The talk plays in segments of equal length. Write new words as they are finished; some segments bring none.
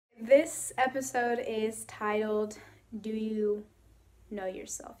This episode is titled, Do You Know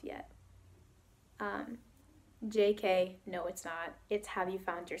Yourself Yet? JK, no it's not. It's Have You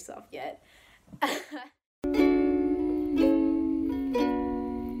Found Yourself Yet?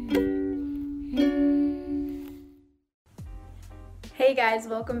 Hey guys,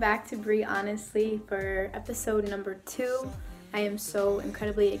 welcome back to Bree Honestly for episode number 2. I am so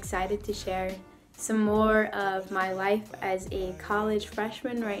incredibly excited to share some more of my life as a college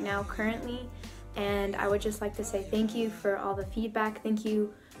freshman right now currently, and I would just like to say thank you for all the feedback. Thank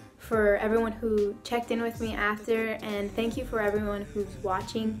you for everyone who checked in with me after, and thank you for everyone who's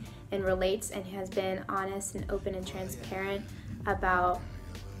watching and relates and has been honest and open and transparent about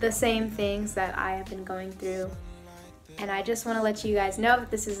the same things that I have been going through. And I just want to let you guys know that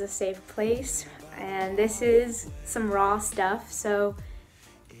this is a safe place and this is some raw stuff, so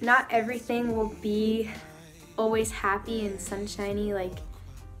not everything will be always happy and sunshiny like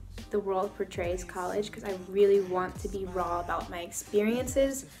the world portrays college, because I really want to be raw about my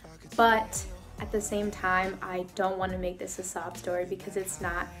experiences, but at the same time I don't want to make this a sob story because it's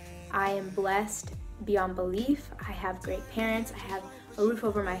not. I am blessed beyond belief. I have great parents, I have a roof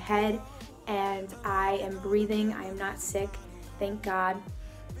over my head, and I am breathing. I am not sick, thank God.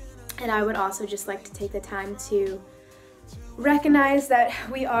 And I would also just like to take the time to recognize that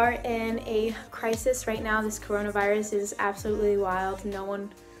we are in a crisis right now. This coronavirus is absolutely wild. No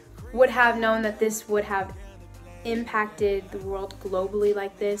one would have known that this would have impacted the world globally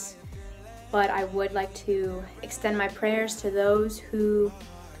like this. But I would like to extend my prayers to those who,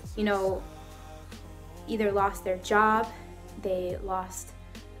 either lost their job, they lost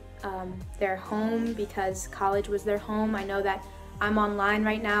their home because college was their home. I know that I'm online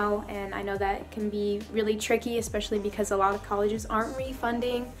right now, and I know that it can be really tricky, especially because a lot of colleges aren't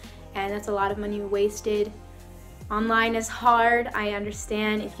refunding, and that's a lot of money wasted. Online is hard, I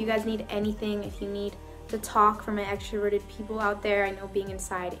understand. If you guys need anything, if you need to talk for my extroverted people out there, I know being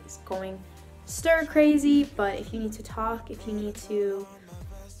inside is going stir crazy, but if you need to talk, if you need to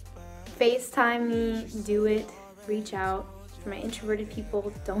FaceTime me, do it, reach out. For my introverted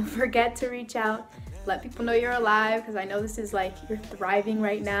people, don't forget to reach out. Let people know you're alive, because I know this is like you're thriving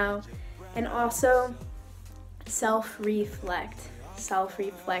right now. And also, self-reflect,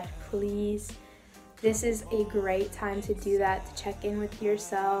 please. This is a great time to do that, to check in with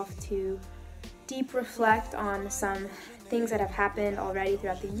yourself, to deep reflect on some things that have happened already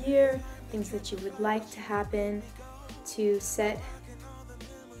throughout the year, things that you would like to happen, to set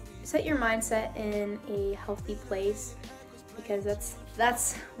your mindset in a healthy place, because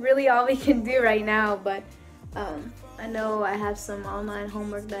that's really all we can do right now. But I know I have some online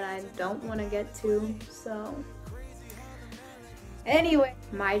homework that I don't want to get to, so anyway,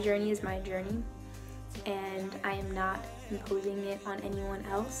 my journey is my journey, and I am not imposing it on anyone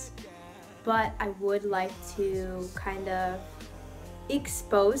else, but I would like to kind of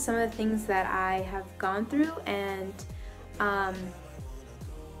expose some of the things that I have gone through, and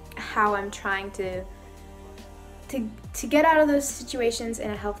how I'm trying to get out of those situations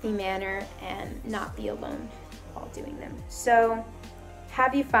in a healthy manner and not be alone while doing them. So,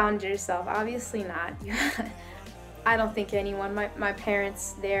 have you found yourself? Obviously not. I don't think anyone. My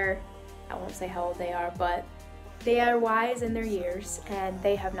parents, I won't say how old they are, but they are wise in their years, and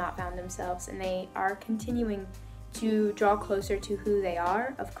they have not found themselves, and they are continuing to draw closer to who they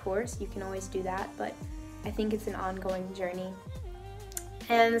are. Of course, you can always do that, but I think it's an ongoing journey.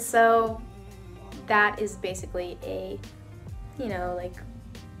 And so that is basically a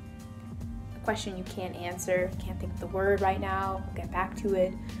question you can't answer. Can't think of the word right now. We'll get back to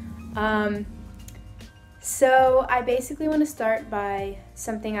it. So I basically want to start by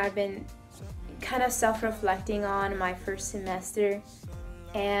something I've been kind of self-reflecting on in my first semester,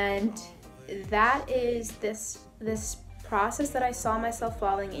 and that is this process that I saw myself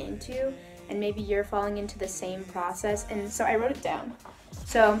falling into, and maybe you're falling into the same process. And so I wrote it down.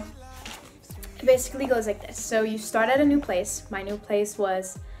 So it basically goes like this. So you start at a new place. My new place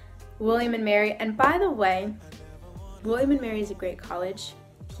was William & Mary. And by the way, William & Mary is a great college.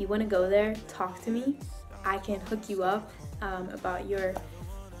 If you want to go there, talk to me. I can hook you up about your,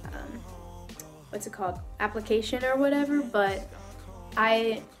 application or whatever. But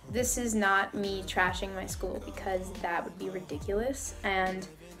this is not me trashing my school, because that would be ridiculous. And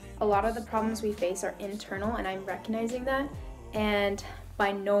a lot of the problems we face are internal, and I'm recognizing that. And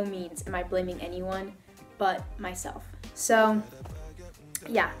by no means am I blaming anyone but myself. So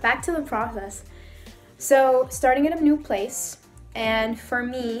yeah, back to the process. So starting at a new place, and for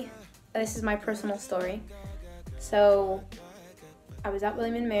me, this is my personal story. So I was at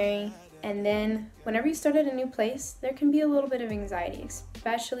William & Mary, and then whenever you start at a new place, there can be a little bit of anxiety,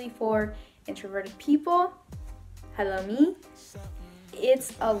 especially for introverted people. Hello, me.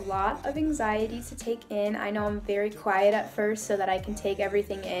 It's a lot of anxiety to take in. I know I'm very quiet at first so that I can take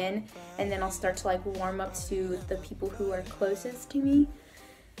everything in, and then I'll start to like warm up to the people who are closest to me.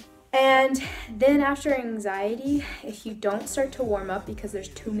 And then after anxiety, if you don't start to warm up because there's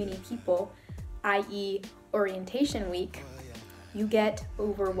too many people, i.e. orientation week, you get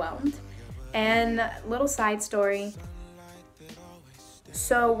overwhelmed. And little side story,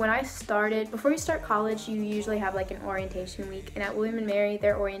 so when I started, before you start college, you usually have like an orientation week, and at William & Mary,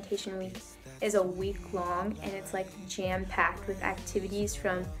 their orientation week is a week long, and it's like jam-packed with activities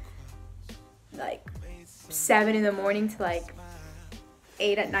from like 7 in the morning to like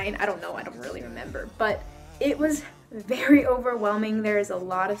 8 at night. I don't know, I don't really remember, but it was very overwhelming. There's a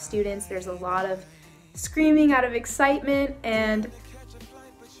lot of students, there's a lot of screaming out of excitement, and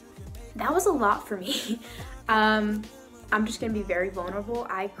that was a lot for me. I'm just gonna be very vulnerable.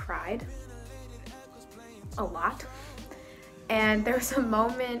 I cried a lot. And there was a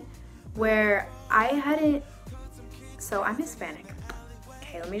moment where so I'm Hispanic.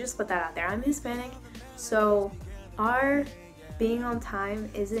 Okay, let me just put that out there. I'm Hispanic. So our being on time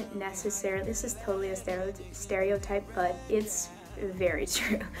isn't necessarily, this is totally a stereotype, but it's very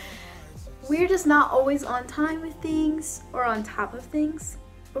true. We're just not always on time with things or on top of things,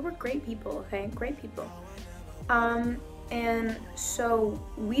 but we're great people, okay? Great people. And so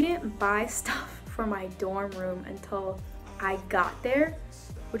we didn't buy stuff for my dorm room until I got there,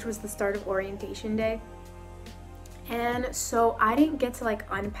 which was the start of orientation day. And so I didn't get to like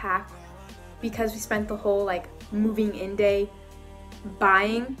unpack because we spent the whole like moving in day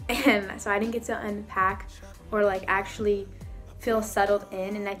buying, and so I didn't get to unpack or like actually feel settled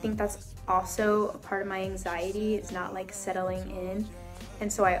in. And I think that's also a part of my anxiety, is not like settling in.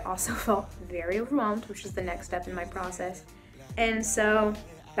 And so I also felt very overwhelmed, which is the next step in my process. And so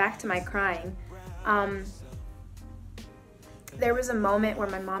back to my crying, there was a moment where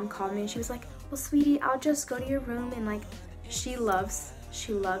my mom called me and she was like, well, sweetie, I'll just go to your room, and like she loves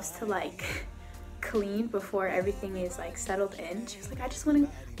to like clean before everything is like settled in. She was like, I just want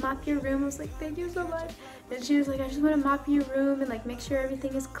to mop your room. I was like, thank you so much. And she was like, I just want to mop your room and like make sure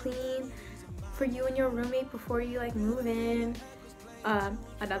everything is clean for you and your roommate before you like move in.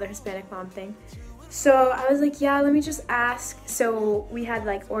 Another Hispanic mom thing. So I was like, yeah, let me just ask. So we had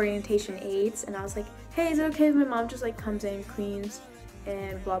like orientation aides, and I was like, hey, is it okay if my mom just like comes in, cleans,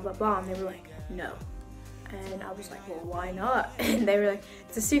 and blah blah blah? And they were like, no. And I was like, well, why not? And they were like,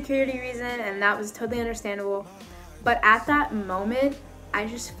 it's a security reason, and that was totally understandable. But at that moment, I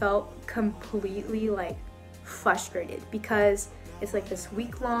just felt completely like frustrated, because it's like this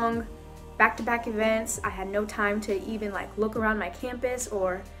week-long back-to-back events. I had no time to even like look around my campus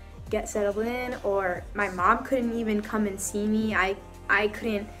or get settled in, or my mom couldn't even come and see me. I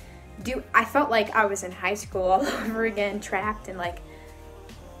felt like I was in high school all over again, trapped, and like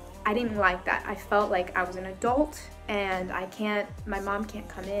I didn't like that. I felt like I was an adult and my mom can't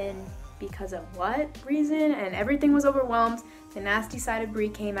come in because of what reason, and everything was overwhelmed. The nasty side of Brie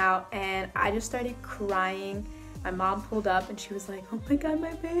came out, and I just started crying. My mom pulled up and she was like, oh my god,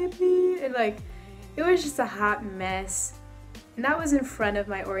 my baby, and like it was just a hot mess. And that was in front of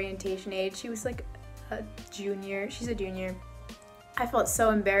my orientation aide. She was like a junior. She's a junior. I felt so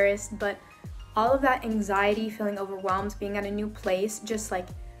embarrassed, but all of that anxiety, feeling overwhelmed, being at a new place, just like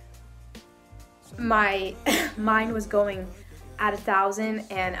my mind was going at 1,000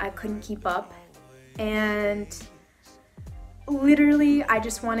 and I couldn't keep up. And literally I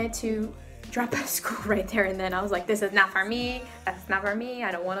just wanted to drop out of school right there and then. I was like, this is not for me, that's not for me,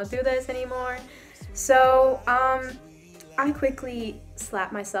 I don't want to do this anymore. So I quickly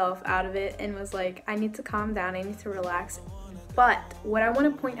slapped myself out of it and was like, I need to calm down, I need to relax. But what I want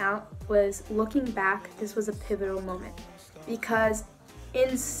to point out was, looking back, this was a pivotal moment, because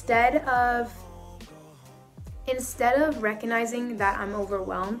instead of recognizing that I'm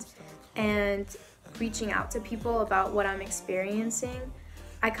overwhelmed and reaching out to people about what I'm experiencing,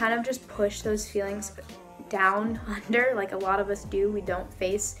 I kind of just push those feelings down under, like a lot of us do. We don't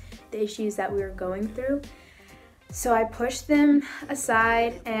face the issues that we were going through. So I pushed them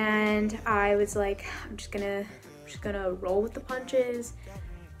aside and I was like, I'm just gonna roll with the punches,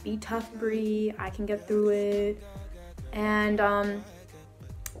 be tough, Brie, I can get through it. And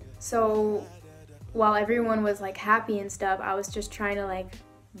so while everyone was like happy and stuff, I was just trying to like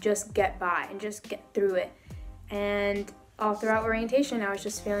just get by and just get through it. And all throughout orientation, I was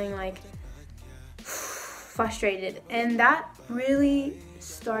just feeling like frustrated, and that really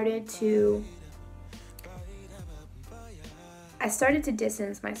I started to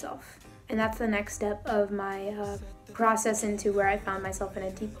distance myself, And that's the next step of my process into where I found myself in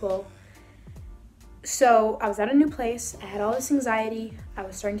a deep hole. So I was at a new place, I had all this anxiety, I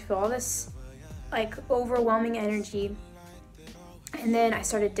was starting to feel all this like overwhelming energy, and then I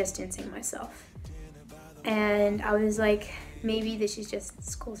started distancing myself. And I was like, maybe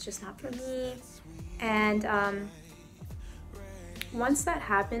school's just not for me. And once that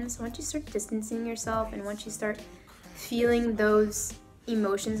happens, once you start distancing yourself and once you start feeling those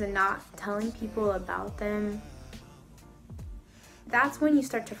emotions and not telling people about them, that's when you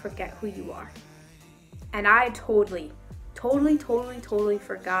start to forget who you are. And I totally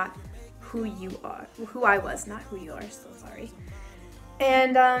forgot who I was, not who you are, so sorry.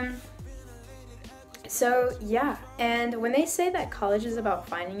 And so yeah, and when they say that college is about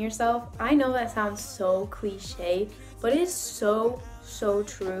finding yourself, I know that sounds so cliche, but it is so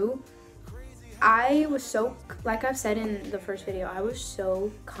true. I was so, like I've said in the first video, I was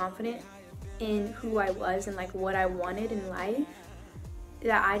so confident in who I was and like what I wanted in life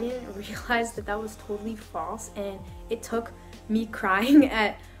that I didn't realize that was totally false. And it took me crying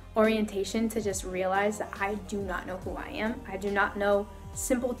at orientation to just realize that I do not know who I am. I do not know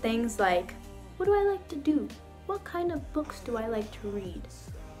simple things like, what do I like to do? What kind of books do I like to read?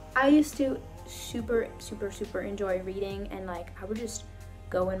 I used to super enjoy reading, and like I would just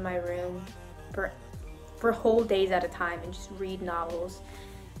go in my room for whole days at a time and just read novels.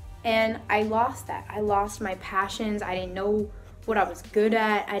 And I lost that. I lost my passions. I didn't know what I was good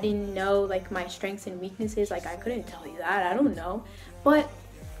at. I didn't know like my strengths and weaknesses. Like I couldn't tell you that. I don't know. But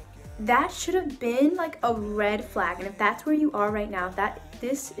that should have been like a red flag. And if that's where you are right now,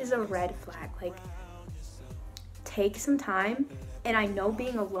 this is a red flag. Like, take some time. And I know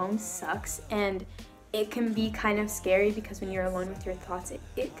being alone sucks, and it can be kind of scary because when you're alone with your thoughts,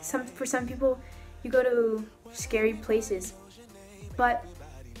 for some people, you go to scary places. But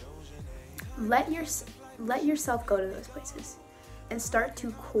let yourself go to those places and start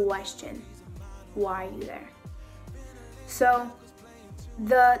to question, why are you there? So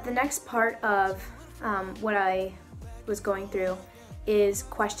the next part of what I was going through is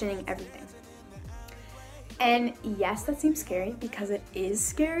questioning everything. And yes, that seems scary, because it is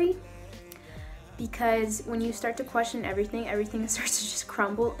scary. Because when you start to question everything starts to just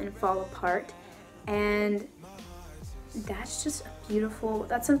crumble and fall apart. And that's just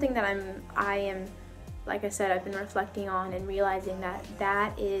that's something that I am, like I said, I've been reflecting on and realizing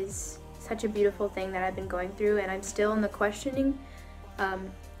that is such a beautiful thing that I've been going through. And I'm still in the questioning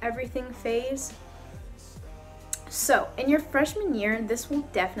everything phase. So in your freshman year, this will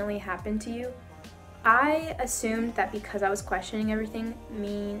definitely happen to you. I assumed that because I was questioning everything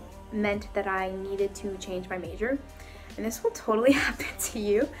meant that I needed to change my major, and this will totally happen to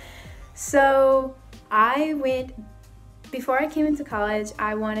you. So before I came into college,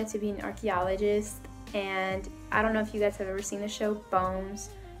 I wanted to be an archaeologist, and I don't know if you guys have ever seen the show Bones.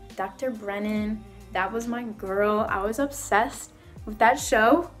 Dr. Brennan, that was my girl. I was obsessed with that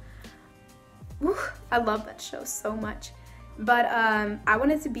show. Woo, I love that show so much. But I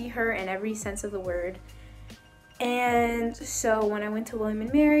wanted to be her in every sense of the word. And so when I went to William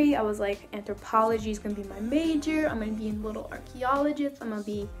 & Mary, I was like, anthropology is going to be my major. I'm going to be a little archaeologist. I'm going to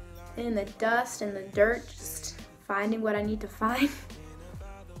be in the dust and the dirt, just finding what I need to find.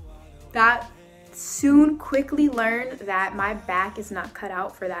 That quickly learned that my back is not cut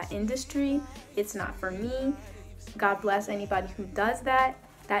out for that industry. It's not for me. God bless anybody who does that.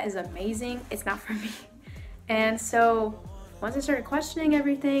 That is amazing. It's not for me. And so once I started questioning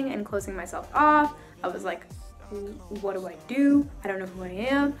everything and closing myself off, I was like, what do I do? I don't know who I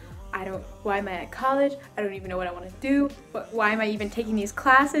am. Why am I at college? I don't even know what I want to do. Why am I even taking these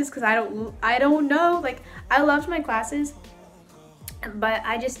classes? Because I don't know. Like, I loved my classes, but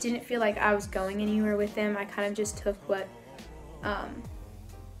I just didn't feel like I was going anywhere with them. I kind of just took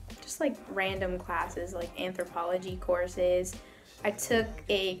just like random classes, like anthropology courses. I took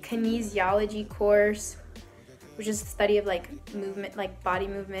a kinesiology course, which is the study of like movement, like body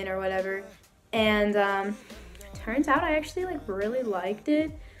movement or whatever. And turns out I actually like really liked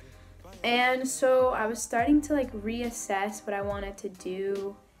it. And so I was starting to like reassess what I wanted to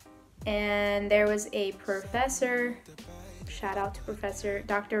do. And there was a professor, shout out to Professor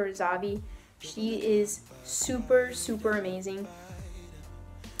Dr. Razavi. She is super amazing.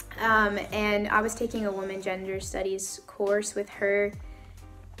 And I was taking a women gender studies course with her.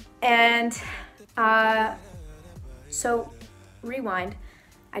 And so rewind.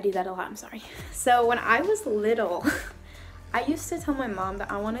 I do that a lot, I'm sorry. So when I was little, I used to tell my mom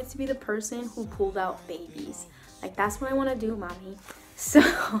that I wanted to be the person who pulled out babies. Like, that's what I want to do, mommy. So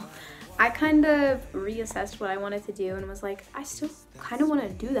I kind of reassessed what I wanted to do and was like, I still kind of want to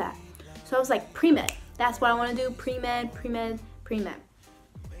do that. So I was like, pre-med, that's what I want to do. Pre-med. Pre-med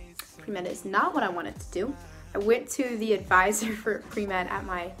is not what I wanted to do. I went to the advisor for pre-med at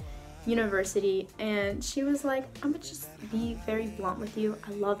my university, and she was like, I'm gonna just be very blunt with you.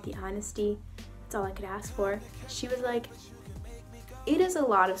 I love the honesty. That's all I could ask for. She was like, it is a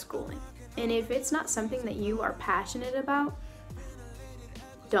lot of schooling, and if it's not something that you are passionate about,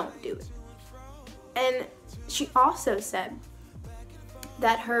 don't do it. And she also said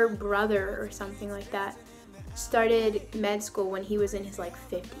that her brother or something like that started med school when he was in his like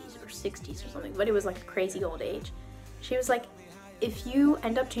 50s or 60s or something, but it was like a crazy old age. She was like, if you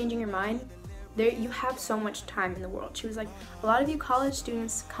end up changing your mind, you have so much time in the world. She was like, a lot of you college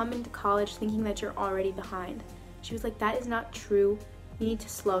students come into college thinking that you're already behind. She was like, that is not true. You need to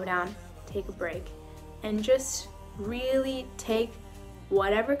slow down, take a break, and just really take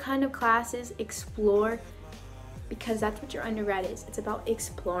whatever kind of classes, explore, because that's what your undergrad is. It's about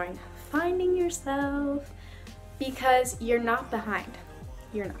exploring, finding yourself, because you're not behind.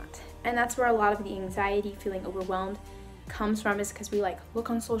 You're not. And that's where a lot of the anxiety, feeling overwhelmed, comes from, is because we like look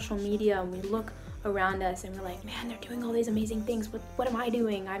on social media and we look around us and we're like, man, they're doing all these amazing things. What am I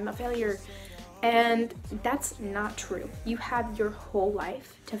doing? I'm a failure. And that's not true. You have your whole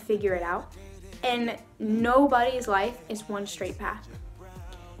life to figure it out. And nobody's life is one straight path.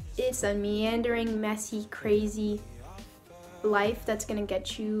 It's a meandering, messy, crazy life that's gonna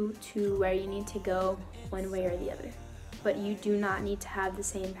get you to where you need to go one way or the other. But you do not need to have the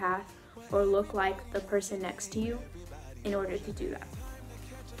same path or look like the person next to you in order to do that.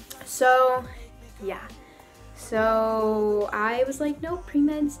 So, yeah. So I was like, no,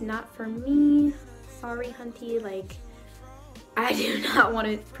 pre-med's not for me. Sorry, hunty. Like, I do not want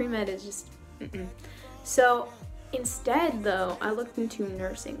to. Pre-med is just. So instead, though, I looked into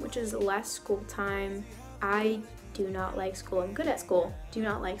nursing, which is less school time. I do not like school. I'm good at school. Do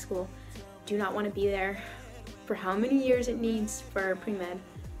not like school. Do not want to be there for how many years it needs for pre-med.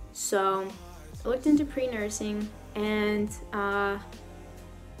 So I looked into pre-nursing, and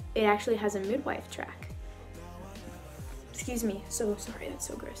it actually has a midwife track. Excuse me, so sorry, that's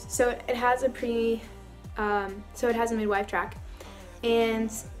so gross. So it has a midwife track,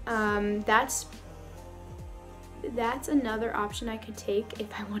 and that's another option I could take if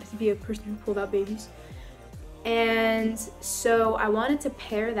I wanted to be a person who pulled out babies. And so I wanted to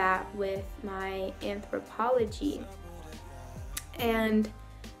pair that with my anthropology, and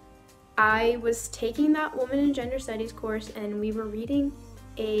I was taking that woman and gender studies course, and we were reading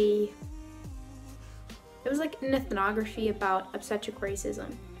it was like an ethnography about obstetric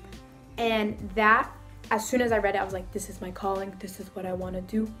racism. And that, as soon as I read it, I was like, this is my calling, this is what I want to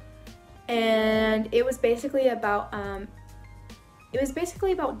do. And it was basically about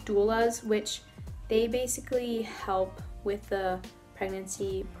doulas, which they basically help with the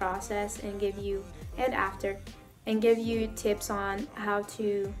pregnancy process and give you tips on how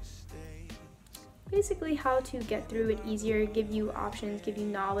to get through it easier, give you options, give you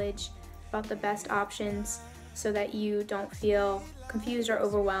knowledge about the best options so that you don't feel confused or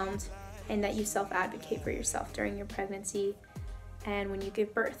overwhelmed, and that you self-advocate for yourself during your pregnancy and when you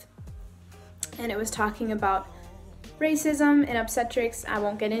give birth. And it was talking about racism and obstetrics. I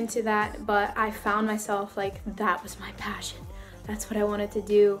won't get into that, but I found myself like, that was my passion. That's what I wanted to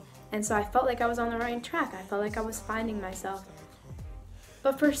do. And so I felt like I was on the right track. I felt like I was finding myself.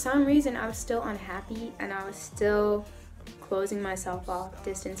 But for some reason, I was still unhappy, and I was still closing myself off,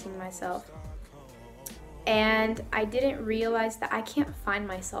 distancing myself. And I didn't realize that I can't find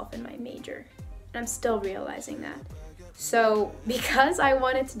myself in my major. And I'm still realizing that. So because I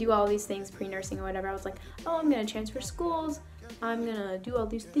wanted to do all these things, pre-nursing or whatever, I was like, oh, I'm gonna transfer schools, I'm gonna do all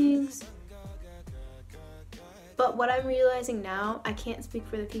these things. But what I'm realizing now, I can't speak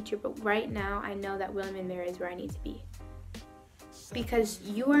for the future, but right now I know that William & Mary is where I need to be. Because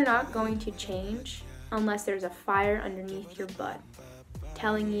you are not going to change unless there's a fire underneath your butt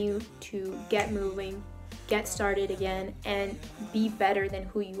telling you to get moving, get started again, and be better than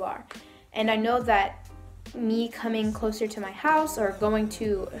who you are. And I know that me coming closer to my house or going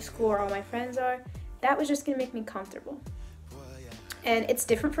to a school where all my friends are, that was just gonna make me comfortable. And it's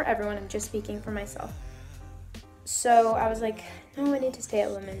different for everyone, I'm just speaking for myself. So I was like, no, I need to stay at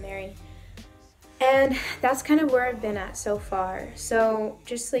William & Mary. And that's kind of where I've been at so far. So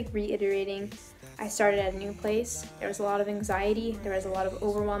just like reiterating, I started at a new place. There was a lot of anxiety. There was a lot of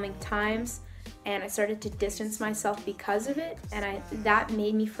overwhelming times. And I started to distance myself because of it. And that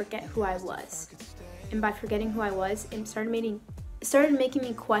made me forget who I was. And by forgetting who I was, it started making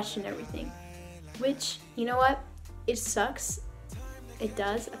me question everything. Which, you know what? It sucks. It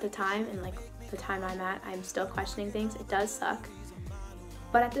does at the time. And like the time I'm at, I'm still questioning things. It does suck.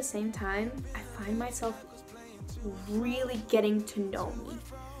 but at the same time, I find myself really getting to know me.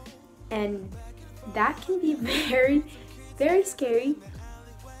 And that can be very, very scary,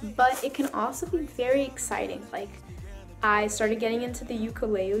 but it can also be very exciting. Like, I started getting into the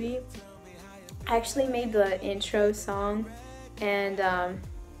ukulele. I actually made the intro song, and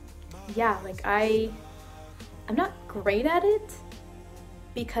yeah, like I'm not great at it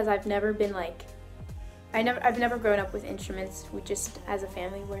because I've never been like, I've never grown up with instruments. We just, as a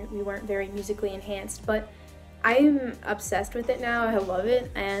family, we weren't very musically enhanced, but I am obsessed with it now. I love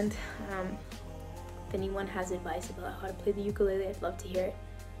it, and if anyone has advice about how to play the ukulele, I'd love to hear it.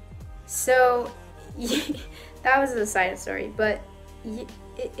 So that was a side story, but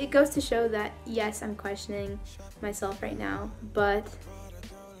it goes to show that really I'm questioning myself right now, but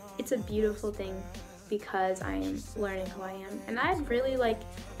it's a beautiful thing because I am learning who I am. And I'd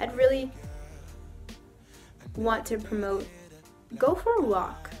really want to promote, go for a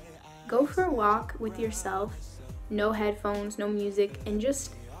walk. Go for a walk with yourself, no headphones, no music, and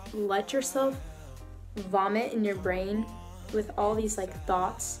just let yourself vomit in your brain with all these like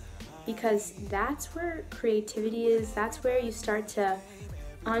thoughts, because that's where creativity is. That's where you start to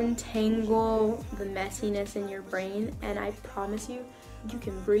untangle the messiness in your brain, and I promise you, you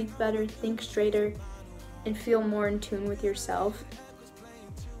can breathe better, think straighter, and feel more in tune with yourself.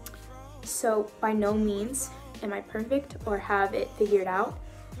 So by no means am I perfect or have it figured out,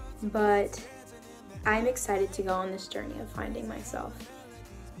 but I'm excited to go on this journey of finding myself.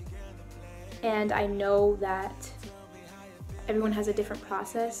 And I know that everyone has a different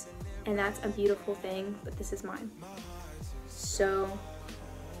process, and that's a beautiful thing, but this is mine. So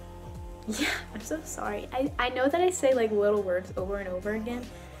yeah, I'm so sorry. I know that I say like little words over and over again.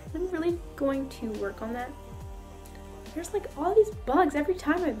 I'm really going to work on that. There's like all these bugs every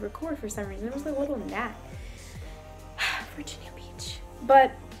time I record for some reason. It was like a little gnat. Virginia Beach.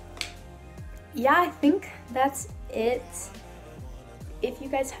 But yeah, I think that's it. If you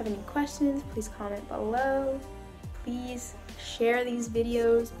guys have any questions, please comment below. Please share these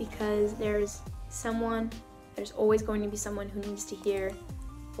videos, because there's always going to be someone who needs to hear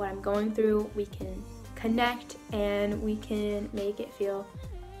what I'm going through. We can connect and we can make it feel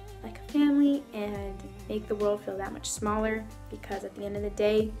like a family and make the world feel that much smaller, because at the end of the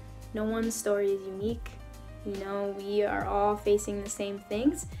day, no one's story is unique. You know, we are all facing the same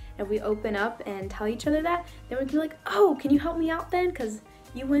things. If we open up and tell each other that, then we can be like, oh, can you help me out then? Because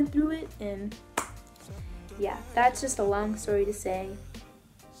you went through it. And yeah, that's just a long story to say.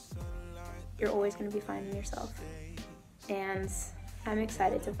 You're always going to be finding yourself. And I'm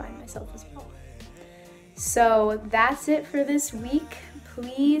excited to find myself as well. So that's it for this week.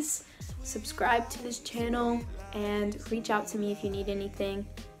 Please subscribe to this channel and reach out to me if you need anything.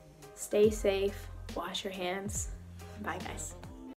 Stay safe. Wash your hands. Bye, guys.